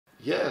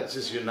Yeah, it's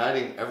just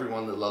uniting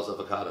everyone that loves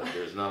avocado.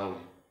 There's no...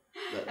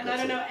 And I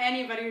don't know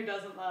anybody who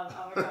doesn't love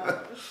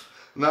avocados.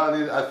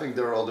 No, I think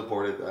they're all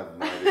deported. I have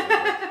no idea.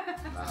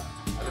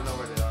 I don't know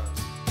where they are.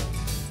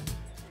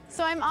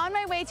 So I'm on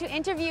my way to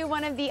interview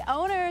one of the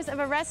owners of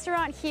a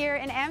restaurant here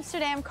in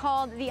Amsterdam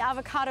called the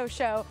Avocado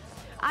Show.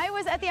 I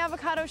was at the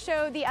Avocado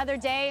Show the other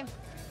day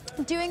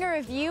doing a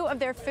review of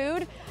their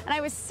food, and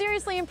I was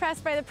seriously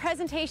impressed by the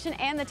presentation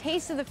and the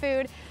taste of the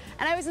food.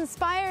 And I was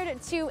inspired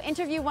to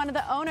interview one of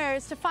the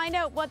owners to find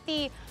out what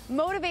the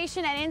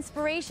motivation and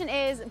inspiration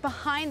is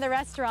behind the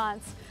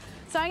restaurants.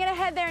 So I'm gonna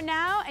head there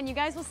now, and you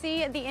guys will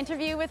see the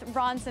interview with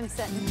Ron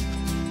Simpson.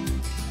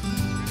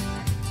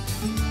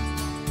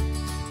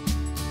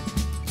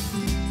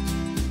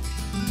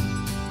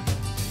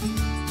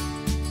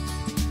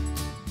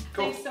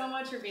 Cool. Thanks so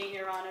much for being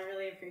here, Ron. I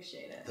really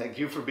appreciate it. Thank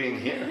you for being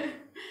here.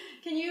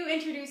 Can you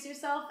introduce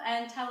yourself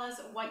and tell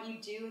us what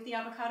you do with the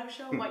Avocado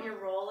Show, what your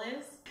role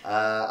is?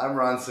 I'm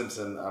Ron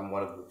Simpson. I'm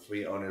one of the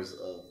 3 owners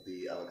of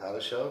the Avocado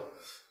Show.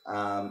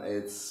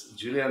 It's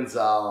Julian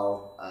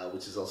Zaal,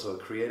 which is also a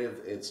creative.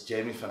 It's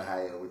Jamie van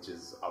Heijen, which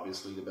is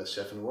obviously the best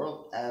chef in the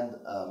world, and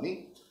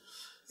me.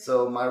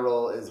 So my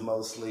role is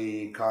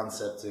mostly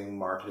concepting,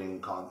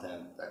 marketing,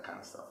 content, that kind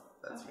of stuff.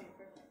 That's okay,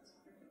 perfect.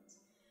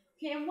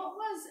 Okay, and what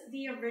was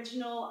the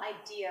original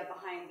idea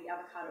behind the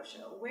Avocado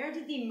Show? Where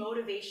did the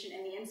motivation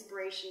and the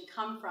inspiration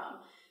come from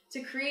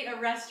to create a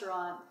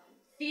restaurant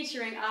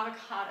featuring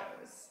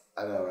avocados?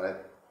 I know, right?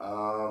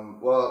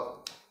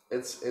 Well,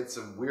 it's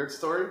a weird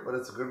story, but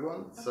it's a good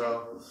one. Okay.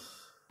 So,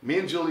 me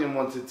and Julian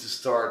wanted to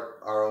start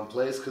our own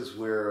place because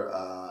we're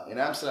in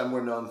Amsterdam.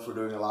 We're known for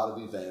doing a lot of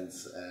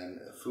events and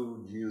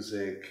food,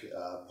 music,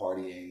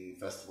 partying,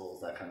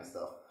 festivals, that kind of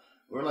stuff.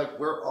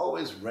 We're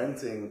always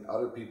renting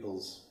other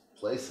people's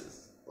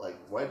places. Like,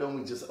 why don't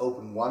we just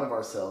open one of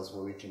ourselves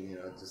where we can,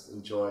 just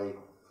enjoy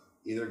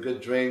either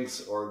good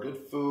drinks or good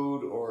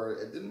food, or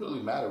it didn't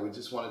really matter. We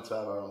just wanted to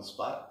have our own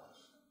spot.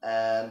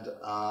 And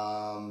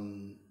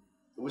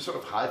we sort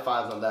of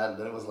high-fived on that, and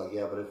then it was like,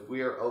 yeah, but if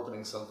we are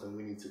opening something,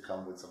 we need to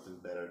come with something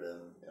better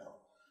than,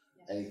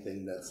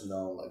 anything that's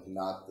known, like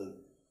not the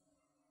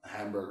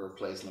hamburger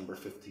place number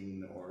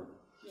 15 or,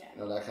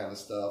 that kind of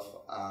stuff.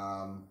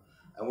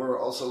 And we're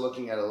also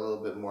looking at a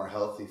little bit more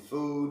healthy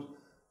food.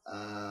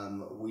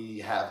 We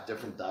have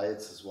different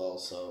diets as well,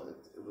 so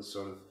it was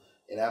sort of,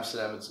 in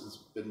Amsterdam it's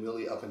been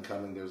really up and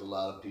coming. There's a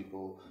lot of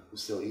people who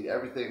still eat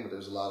everything, but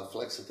there's a lot of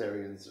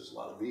flexitarians, there's a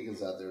lot of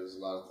vegans out there, there's a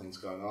lot of things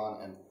going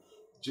on, and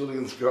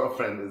Julian's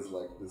girlfriend is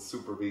like this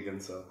super vegan,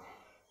 so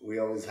we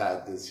always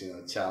had this,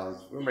 challenge.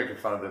 We were making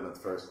fun of him at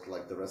first,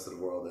 like the rest of the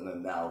world, and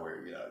then now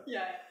we're,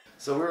 Yeah.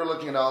 So we were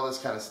looking at all this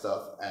kind of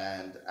stuff,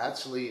 and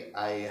actually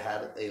I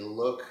had a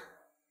look.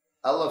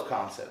 I love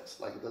concepts.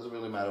 Like, it doesn't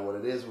really matter what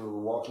it is. We were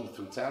walking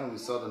through town and we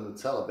saw the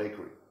Nutella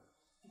bakery.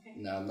 Okay.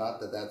 Now, not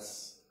that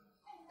that's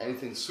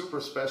anything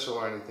super special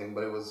or anything,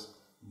 but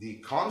the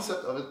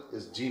concept of it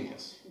is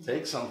genius. Mm-hmm.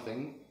 Take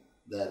something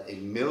that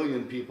 1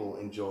 million people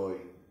enjoy,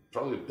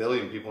 probably 1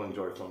 billion people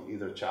enjoy from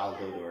either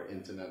childhood or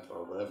internet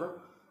or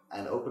whatever,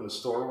 and open a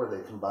store where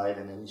they can buy it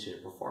in any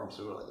shape or form.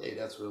 So we're like, hey,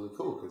 that's really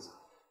cool because,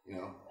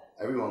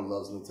 everyone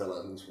loves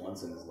Nutella at least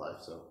once in his life.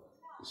 So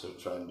we sort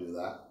of try and do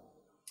that.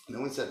 And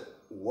then we said,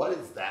 what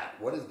is that?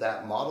 What is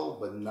that model,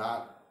 but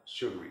not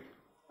sugary?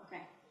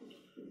 Okay.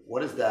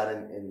 What is that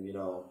in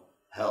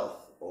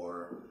health,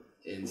 or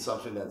in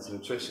something that's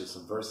nutritious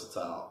and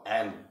versatile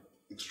and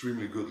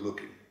extremely good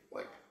looking,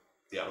 like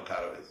the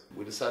avocado is?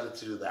 We decided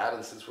to do that,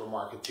 and since we're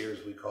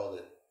marketeers, we called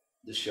it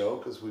the show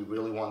because we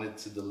really wanted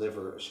to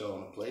deliver a show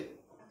on a plate.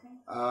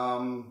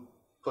 Okay.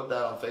 Put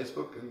that on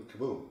Facebook, and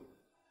kaboom.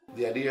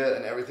 The idea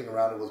and everything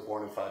around it was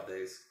born in 5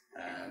 days.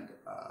 And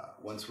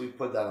once we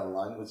put that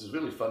online, which is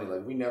really funny,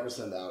 like we never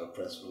send out a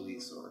press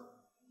release or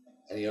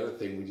any other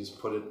thing, we just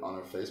put it on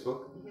our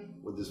Facebook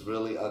with this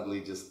really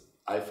ugly just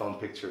iPhone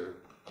picture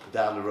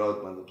down the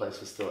road when the place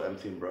was still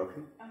empty and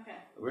broken. Okay.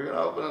 We're gonna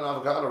open an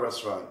avocado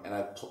restaurant, and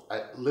I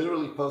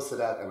literally posted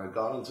that, and I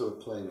got into a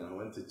plane and I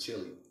went to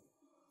Chile.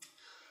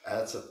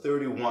 And it's a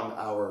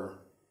 31-hour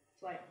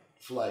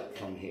flight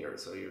from here,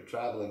 so you're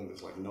traveling.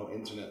 There's like no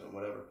internet or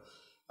whatever.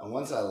 And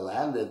once I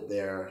landed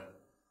there,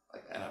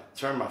 and I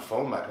turned my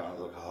phone back on, I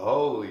was like,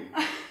 holy,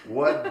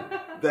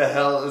 what the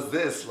hell is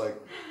this? Like,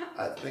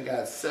 I think I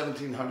had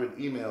 1,700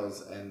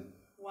 emails and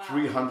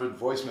 300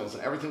 voicemails,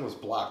 and everything was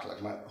blocked.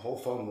 Like, my whole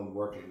phone wouldn't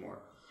work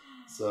anymore.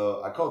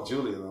 So I called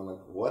Julian, and I'm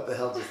like, what the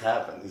hell just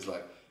happened? He's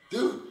like,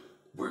 dude,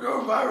 we're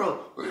going viral.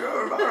 We're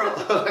going viral.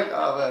 I was like,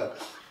 oh, man.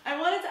 I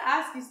wanted to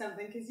ask you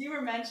something, because you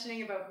were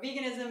mentioning about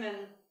veganism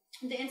and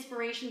the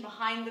inspiration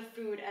behind the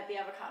food at the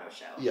Avocado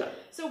Show. Yeah.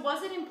 So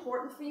was it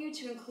important for you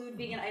to include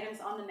vegan items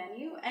on the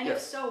menu? And if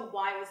so,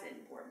 why was it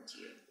important to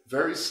you?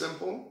 Very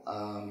simple.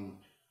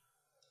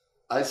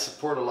 I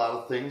support a lot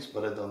of things,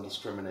 but I don't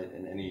discriminate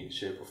in any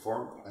shape or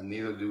form, and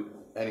neither do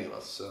any of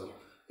us. So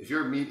if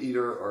you're a meat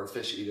eater or a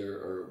fish eater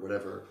or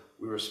whatever,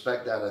 we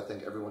respect that. I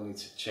think everyone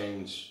needs to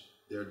change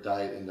their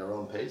diet in their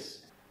own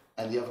pace.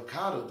 And the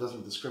avocado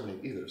doesn't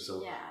discriminate either.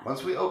 So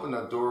once we opened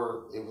our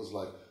door, it was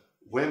like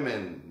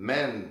women,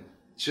 men,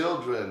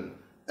 children,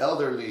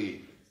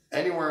 elderly,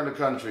 anywhere in the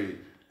country,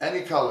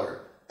 any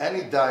color,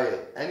 any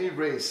diet, any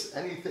race,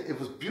 anything. It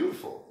was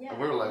beautiful. Yeah. And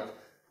we were like,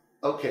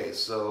 okay,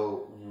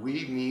 so we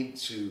need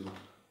to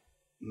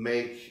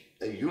make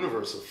a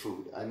universe of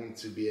food. I need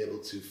to be able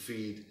to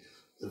feed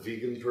a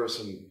vegan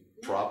person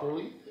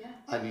properly. Yeah.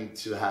 I need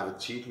to have a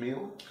cheat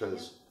meal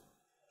because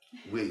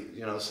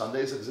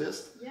Sundays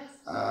exist. Yes.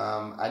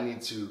 I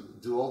need to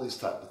do all these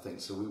type of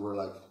things. So we were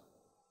like,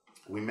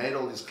 we made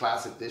all these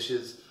classic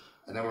dishes,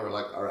 and then we were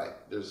like, all right,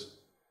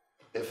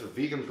 if a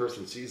vegan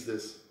person sees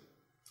this,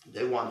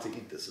 they want to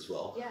eat this as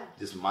well. Yeah.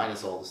 Just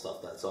minus all the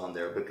stuff that's on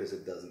there because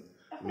it doesn't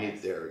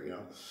meet their,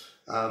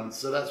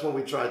 so that's what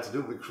we tried to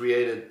do. We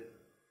created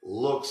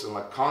looks and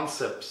like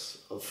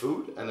concepts of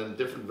food and then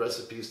different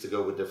recipes to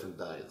go with different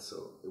diets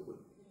so it would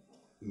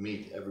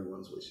meet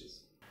everyone's wishes.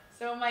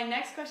 So my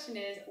next question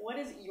is, what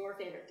is your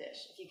favorite dish?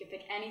 If you could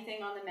pick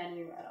anything on the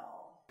menu at all.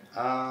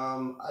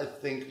 I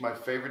think my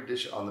favorite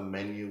dish on the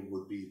menu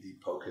would be the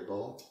poke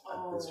bowl at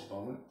this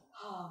moment.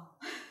 Oh.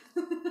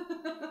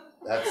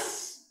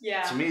 That's,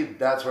 to me,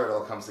 that's where it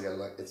all comes together.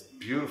 Like, it's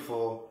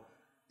beautiful.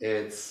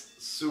 It's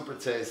super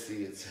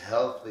tasty, it's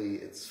healthy,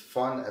 it's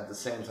fun at the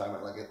same time,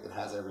 like it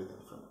has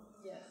everything from it.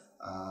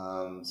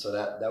 Yes. So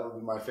that would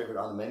be my favorite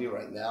on the menu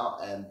right now,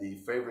 and the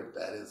favorite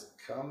that is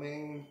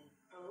coming.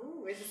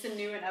 Oh, is this a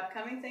new and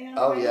upcoming thing on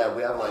the menu? Yeah,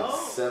 we have like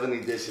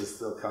 70 dishes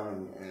still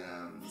coming.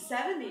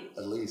 70?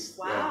 At least.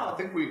 Wow. Yeah. I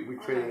think we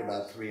created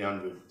about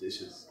 300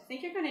 dishes. I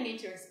think you're going to need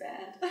to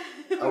expand.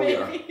 Oh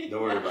yeah,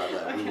 don't worry about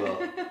that, we will.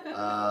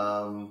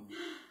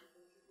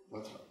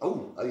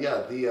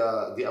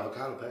 The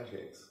avocado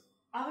pancakes.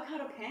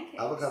 Avocado pancakes?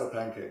 Avocado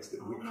pancakes.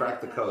 We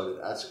cracked the code.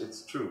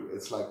 It's true.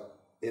 It's like,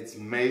 it's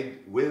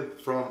made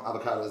from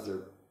avocados.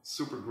 They're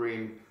super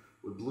green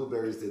with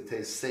blueberries. They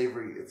taste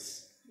savory.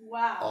 It's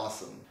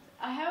awesome.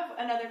 I have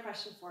another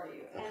question for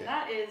you, and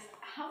that is,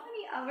 how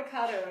many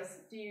avocados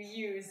do you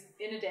use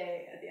in a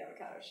day at the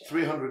Avocado Show?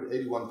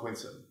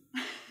 381.7.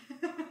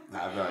 I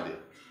have no idea.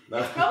 No.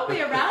 It's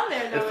probably around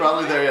there, though. It's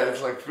probably there, yeah.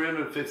 It's like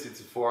 350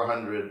 to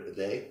 400 a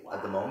day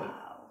at the moment.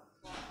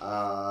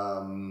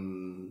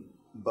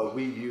 But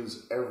we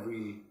use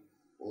every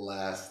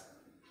last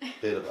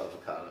bit of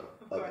avocado.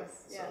 Of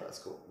course, so that's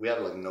cool. We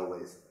have like no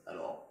waste at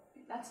all.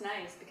 That's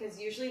nice, because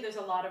usually there's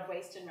a lot of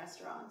waste in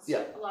restaurants.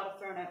 Yeah. A lot of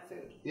thrown out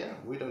food. Yeah,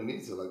 we don't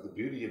need to. Like, the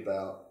beauty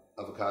about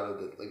avocado,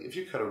 that like if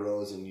you cut a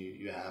rose and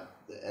you have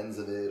the ends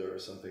of it or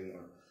something,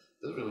 or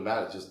it doesn't really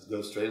matter, just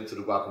go straight into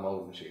the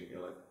guacamole machine.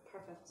 You're like,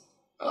 perfect.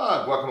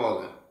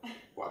 Guacamole.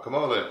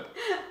 Guacamole.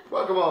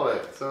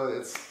 Guacamole. So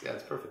it's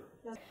perfect.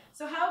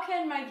 So how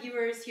can my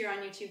viewers here on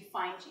YouTube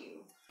find you?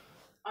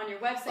 On your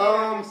website or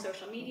on your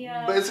social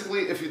media?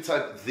 Basically, if you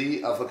type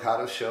The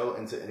Avocado Show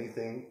into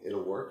anything,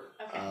 it'll work.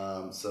 Okay.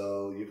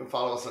 So you can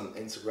follow us on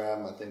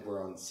Instagram. I think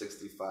we're on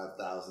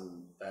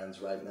 65,000 fans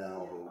right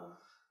now. Who,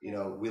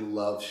 we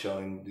love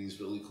showing these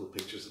really cool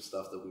pictures of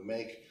stuff that we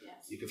make.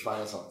 Yes. You can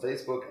find us on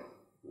Facebook,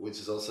 which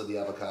is also The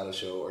Avocado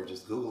Show, or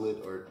just Google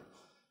it, or,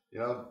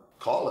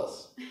 call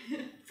us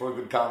for a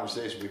good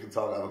conversation. We can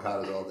talk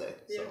avocados all day.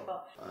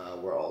 Beautiful. So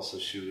we're also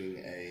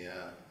shooting a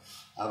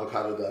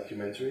avocado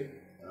documentary.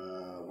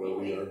 Where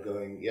we are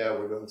going,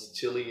 we're going to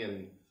Chile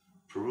and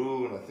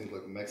Peru and I think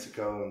like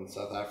Mexico and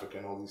South Africa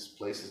and all these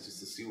places just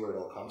to see where it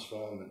all comes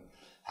from and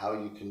how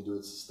you can do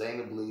it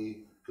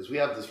sustainably. Because we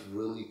have this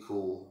really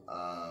cool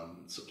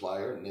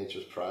supplier,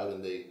 Nature's Pride,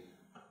 and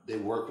they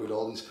work with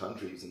all these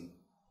countries, and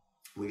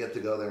we get to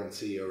go there and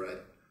see, all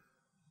right,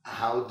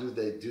 how do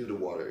they do the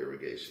water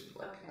irrigation?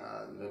 Like,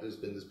 there's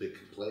been this big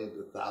complaint,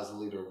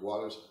 1,000-liter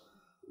waters.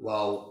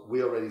 Well,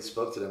 we already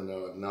spoke to them. They're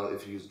like, no,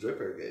 if you use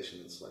drip irrigation,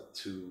 it's like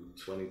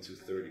 220,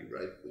 230,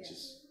 right? Which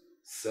is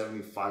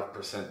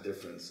 75%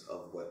 difference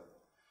of what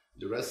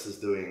the rest is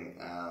doing.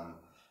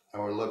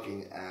 And we're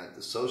looking at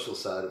the social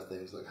side of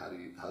things, like how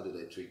do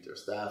they treat their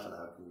staff and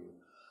how can you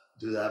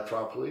do that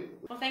properly?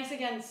 Well, thanks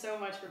again so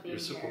much for being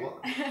here. You're super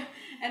welcome.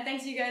 And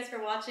thanks you guys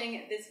for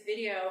watching this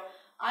video.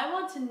 I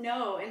want to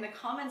know in the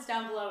comments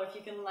down below, if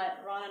you can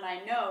let Ron and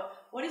I know,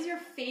 what is your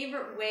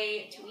favorite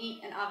way to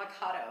eat an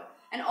avocado?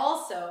 And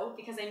also,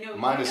 because I know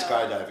mine is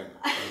skydiving.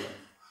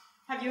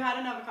 Have you had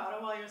an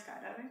avocado while you were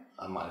skydiving?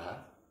 I might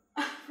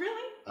have.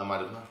 Really? I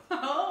might have not.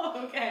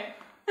 Oh, okay.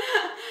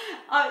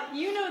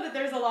 You know that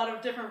there's a lot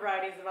of different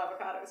varieties of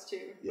avocados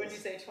too. Yes. What did you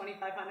say,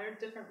 2,500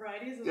 different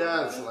varieties of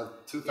avocados? It's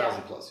like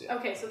 2,000 plus, yeah.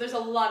 Okay, so there's a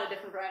lot of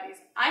different varieties.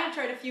 I have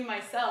tried a few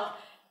myself.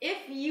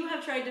 If you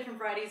have tried different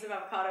varieties of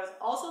avocados,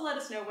 also let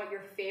us know what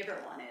your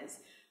favorite one is.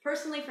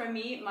 Personally, for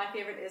me, my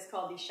favorite is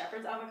called the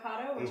Shepherd's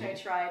avocado, which I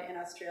tried in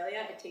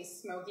Australia. It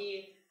tastes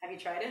smoky. Have you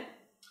tried it?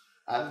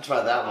 I haven't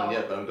tried that one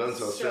yet, but I'm going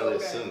to Australia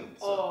soon.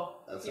 So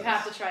you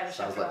have to try the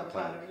Shepherd's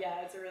avocado. Yeah,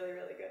 it's really,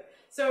 really good.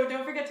 So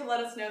don't forget to let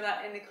us know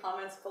that in the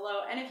comments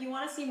below. And if you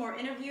want to see more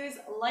interviews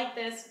like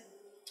this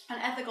on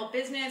ethical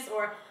business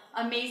or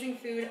amazing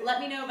food,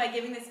 let me know by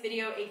giving this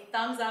video a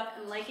thumbs up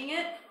and liking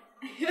it.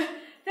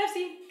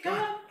 Pepsi, come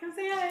on, come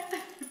say hi.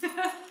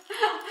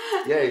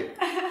 Yay.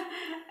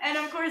 And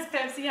of course,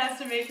 Pepsi has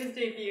to make his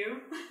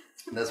debut.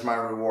 And that's my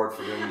reward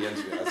for doing the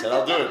interview. I said,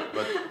 I'll do it,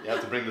 but you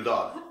have to bring the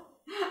dog.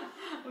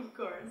 Of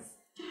course.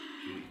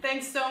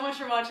 Thanks so much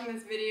for watching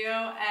this video,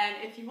 and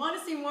if you want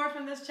to see more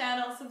from this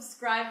channel,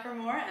 subscribe for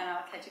more, and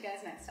I'll catch you guys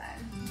next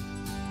time.